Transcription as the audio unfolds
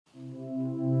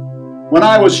When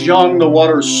I was young, the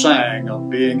waters sang of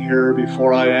being here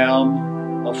before I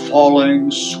am, of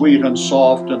falling sweet and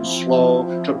soft and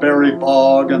slow to berry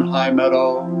bog and high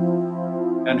meadow,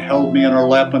 and held me in her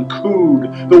lap and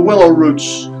cooed the willow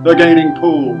roots, the gaining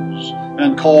pools,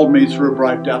 and called me through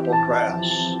bright dappled grass,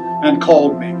 and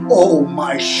called me, oh,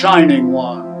 my shining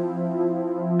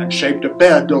one, and shaped a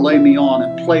bed to lay me on,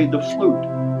 and played the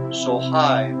flute so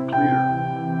high and clear,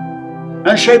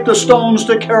 and shaped the stones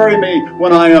to carry me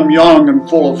when I am young and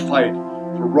full of fight,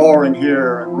 for roaring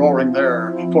here and roaring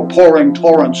there, for pouring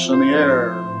torrents in the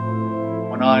air.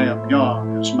 When I am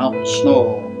young as mountain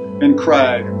snow, in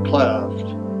crag and cleft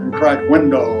and cracked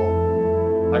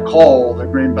window, I call the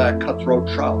greenback cutthroat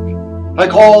trout, I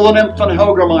call the nymph and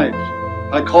hellgrammite,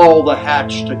 I call the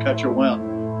hatch to catch a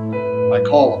wind, I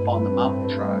call upon the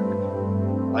mountain track,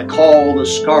 I call the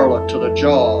scarlet to the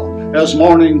jaw, as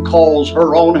morning calls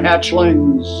her own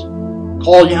hatchlings.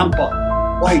 Call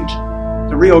Yampa, White,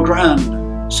 the Rio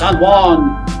Grande, San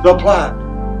Juan, the Platte,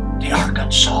 the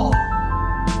Arkansas.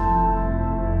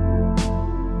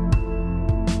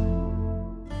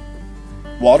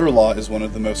 Water law is one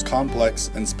of the most complex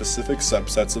and specific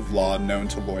subsets of law known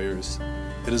to lawyers.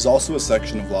 It is also a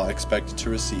section of law expected to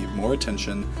receive more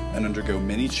attention and undergo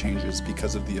many changes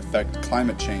because of the effect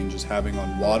climate change is having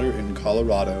on water in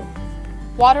Colorado.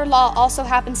 Water law also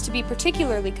happens to be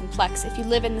particularly complex if you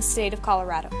live in the state of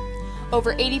Colorado.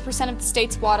 Over 80% of the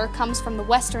state's water comes from the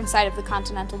western side of the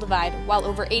Continental Divide, while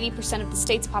over 80% of the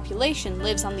state's population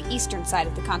lives on the eastern side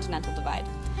of the Continental Divide.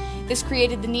 This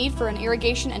created the need for an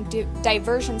irrigation and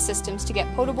diversion systems to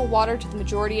get potable water to the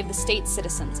majority of the state's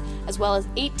citizens, as well as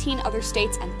 18 other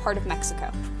states and part of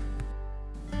Mexico.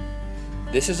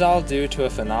 This is all due to a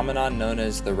phenomenon known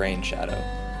as the rain shadow.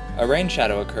 A rain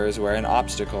shadow occurs where an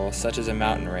obstacle, such as a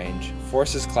mountain range,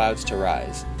 forces clouds to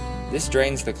rise. This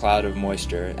drains the cloud of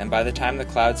moisture, and by the time the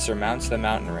cloud surmounts the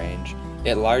mountain range,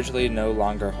 it largely no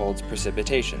longer holds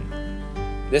precipitation.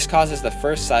 This causes the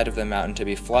first side of the mountain to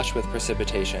be flush with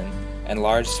precipitation, and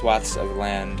large swaths of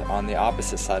land on the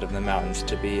opposite side of the mountains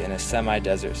to be in a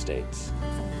semi-desert state.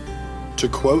 To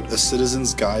quote A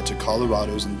Citizen's Guide to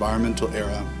Colorado's Environmental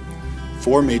Era,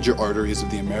 4 major arteries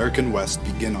of the American West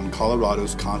begin on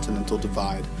Colorado's Continental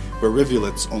Divide, where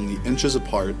rivulets only inches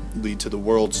apart lead to the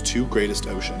world's 2 greatest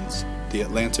oceans, the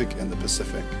Atlantic and the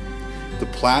Pacific. The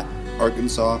Platte,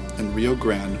 Arkansas, and Rio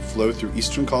Grande flow through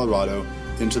eastern Colorado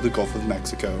into the Gulf of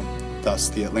Mexico, thus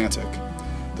the Atlantic.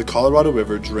 The Colorado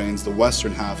River drains the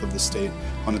western half of the state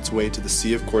on its way to the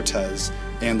Sea of Cortez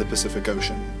and the Pacific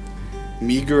Ocean.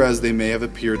 Meager as they may have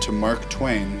appeared to Mark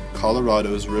Twain,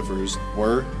 Colorado's rivers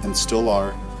were, and still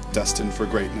are, destined for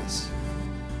greatness.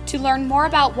 To learn more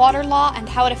about water law and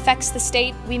how it affects the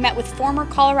state, we met with former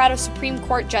Colorado Supreme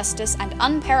Court Justice and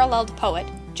unparalleled poet,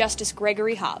 Justice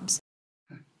Gregory Hobbs.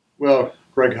 Well,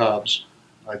 Greg Hobbs,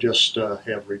 I just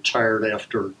have retired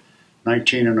after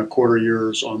 19 and a quarter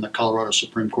years on the Colorado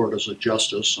Supreme Court as a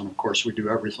justice, and of course we do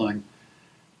everything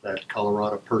that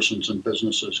Colorado persons and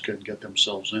businesses can get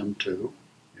themselves into,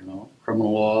 you know,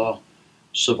 criminal law,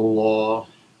 civil law,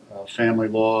 family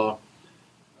law.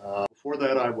 Before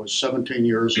that, I was 17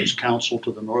 years as counsel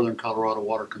to the Northern Colorado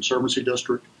Water Conservancy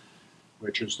District,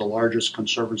 which is the largest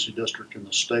conservancy district in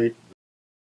the state.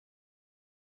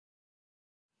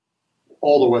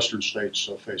 All the western states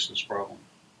face this problem.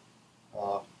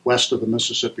 West of the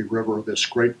Mississippi River, this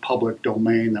great public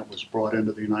domain that was brought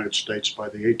into the United States by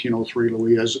the 1803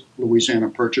 Louisiana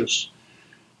Purchase,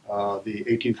 the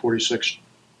 1846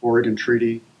 Oregon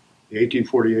Treaty, the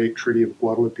 1848 Treaty of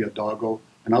Guadalupe Hidalgo.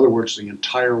 In other words, the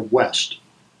entire West.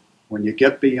 When you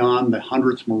get beyond the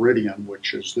 100th meridian,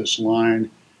 which is this line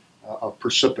of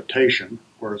precipitation,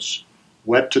 where it's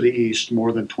wet to the east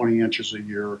more than 20 inches a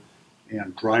year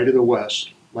and dry to the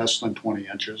west, less than 20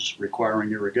 inches, requiring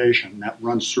irrigation. That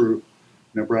runs through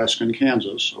Nebraska and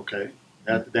Kansas, okay?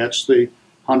 That's the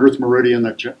 100th meridian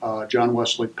that John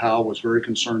Wesley Powell was very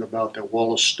concerned about, that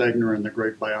Wallace Stegner in the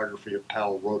great biography of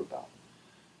Powell wrote about.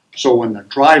 So when the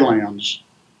dry lands,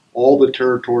 all the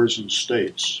territories and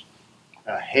states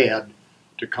had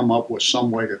to come up with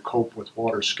some way to cope with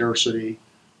water scarcity,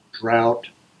 drought,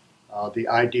 the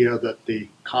idea that the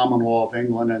common law of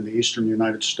England and the eastern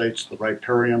United States, the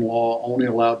riparian law, only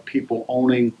allowed people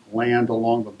owning land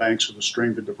along the banks of the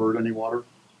stream to divert any water,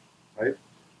 right?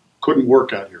 Couldn't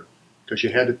work out here because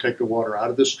you had to take the water out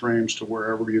of the streams to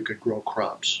wherever you could grow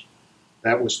crops.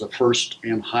 That was the first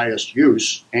and highest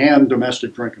use and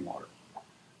domestic drinking water.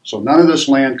 So none of this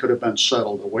land could have been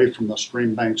settled away from the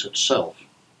stream banks itself,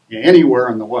 anywhere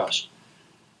in the West,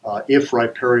 if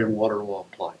riparian water law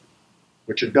applied.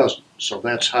 which it doesn't. So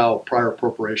that's how prior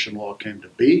appropriation law came to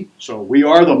be. So we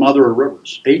are the mother of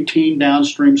rivers. 18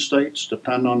 downstream states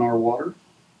depend on our water.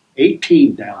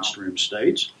 18 downstream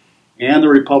states, and the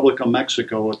Republic of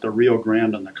Mexico with the Rio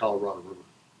Grande and the Colorado River.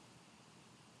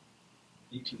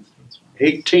 18 states.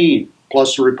 18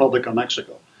 plus the Republic of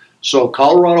Mexico. So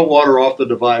Colorado water off the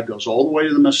divide goes all the way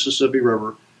to the Mississippi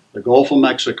River, the Gulf of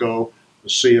Mexico, the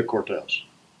Sea of Cortez.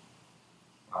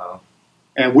 Wow.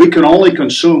 And we can only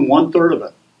consume 1/3 of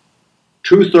it.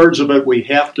 2/3 of it we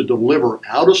have to deliver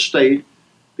out of state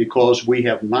because we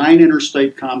have 9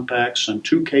 interstate compacts and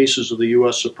 2 cases of the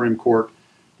U.S. Supreme Court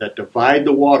that divide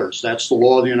the waters. That's the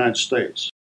law of the United States.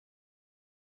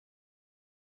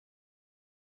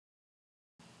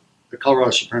 The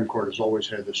Colorado Supreme Court has always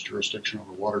had this jurisdiction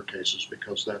over water cases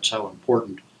because that's how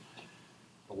important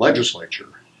the legislature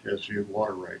has viewed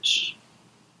water rights.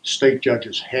 State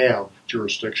judges have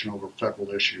jurisdiction over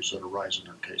federal issues that arise in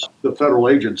their case. The federal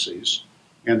agencies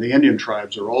and the Indian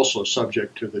tribes are also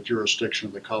subject to the jurisdiction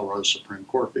of the Colorado Supreme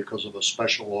Court because of a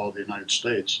special law of the United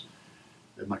States,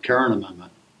 the McCarran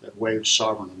Amendment, that waives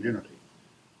sovereign immunity.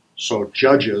 So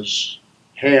judges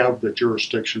have the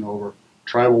jurisdiction over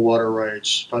tribal water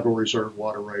rights, Federal Reserve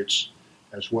water rights,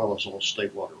 as well as all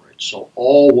state water rights. So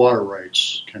all water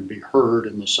rights can be heard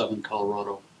in the 7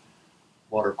 Colorado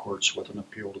water courts with an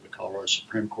appeal to the Colorado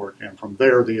Supreme Court. And from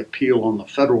there, the appeal on the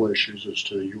federal issues is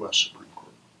to the U.S. Supreme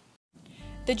Court.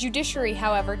 The judiciary,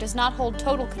 however, does not hold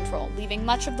total control, leaving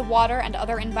much of the water and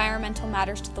other environmental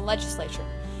matters to the legislature.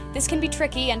 This can be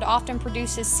tricky and often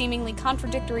produces seemingly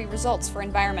contradictory results for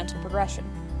environmental progression.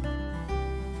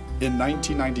 In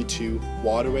 1992,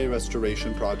 waterway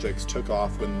restoration projects took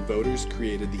off when voters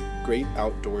created the Great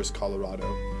Outdoors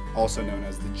Colorado, also known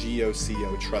as the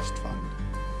GOCO Trust Fund.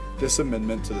 This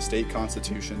amendment to the state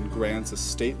constitution grants a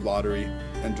state lottery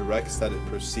and directs that it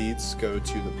proceeds go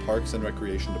to the Parks and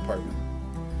Recreation Department,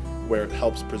 where it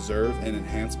helps preserve and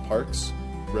enhance parks,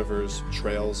 rivers,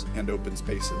 trails, and open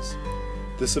spaces.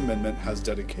 This amendment has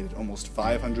dedicated almost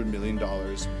 $500 million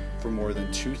for more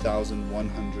than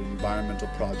 2,100 environmental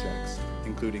projects,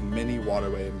 including many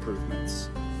waterway improvements.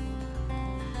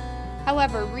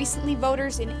 However, recently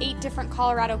voters in 8 different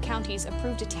Colorado counties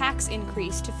approved a tax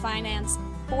increase to finance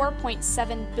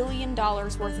 $4.7 billion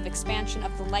worth of expansion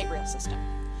of the light rail system.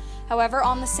 However,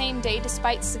 on the same day,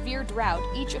 despite severe drought,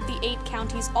 each of the 8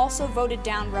 counties also voted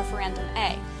down Referendum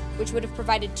A, which would have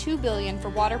provided $2 billion for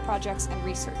water projects and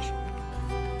research.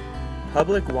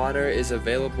 Public water is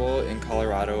available in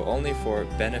Colorado only for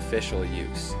beneficial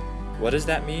use. What does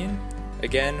that mean?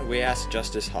 Again, we asked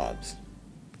Justice Hobbs.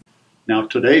 Now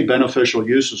today, beneficial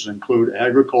uses include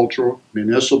agricultural,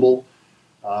 municipal,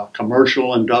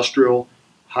 commercial, industrial,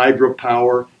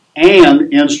 hydropower,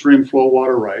 and in-stream flow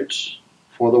water rights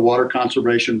for the Water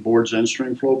Conservation Board's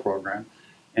in-stream flow program,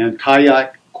 and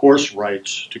kayak course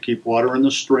rights to keep water in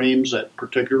the streams at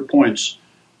particular points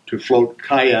to float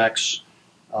kayaks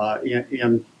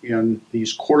in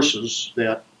these courses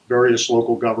that various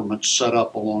local governments set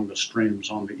up along the streams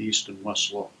on the east and west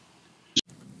slope.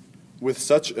 With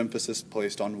such emphasis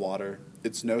placed on water,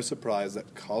 it's no surprise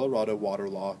that Colorado water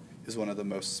law is one of the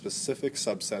most specific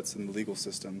subsets in the legal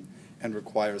system and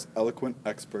requires eloquent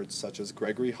experts such as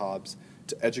Gregory Hobbs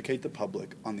to educate the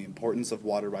public on the importance of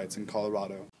water rights in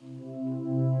Colorado.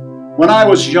 When I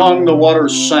was young, the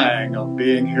waters sang of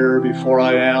being here before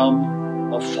I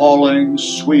am, of falling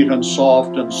sweet and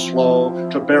soft and slow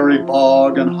to berry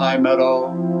bog and high meadow,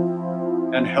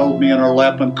 and held me in her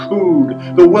lap and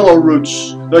cooed the willow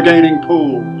roots, the gaining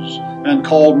pools, and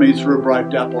called me through bright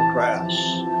dappled grass,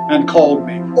 and called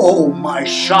me, oh, my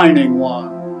shining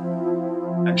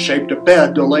one, and shaped a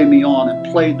bed to lay me on,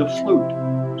 and played the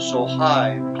flute so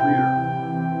high and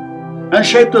clear, and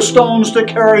shaped the stones to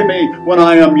carry me when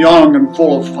I am young and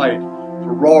full of fight,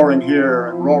 for roaring here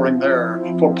and roaring there,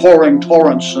 for pouring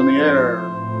torrents in the air,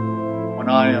 when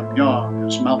I am young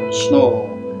as mountain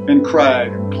snow, in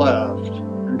crag and cleft,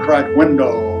 in cracked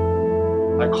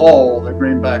window. I call the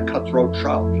greenback cutthroat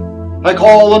trout. I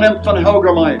call the nymph and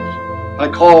hellgrammite. I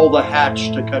call the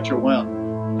hatch to catch a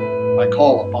wind. I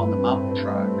call upon the mountain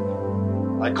track.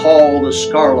 I call the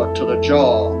scarlet to the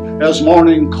jaw, as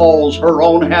morning calls her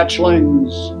own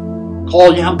hatchlings.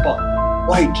 Call Yampa,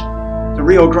 White, the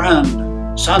Rio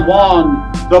Grande, San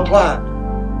Juan, the Platte,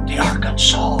 the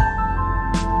Arkansas.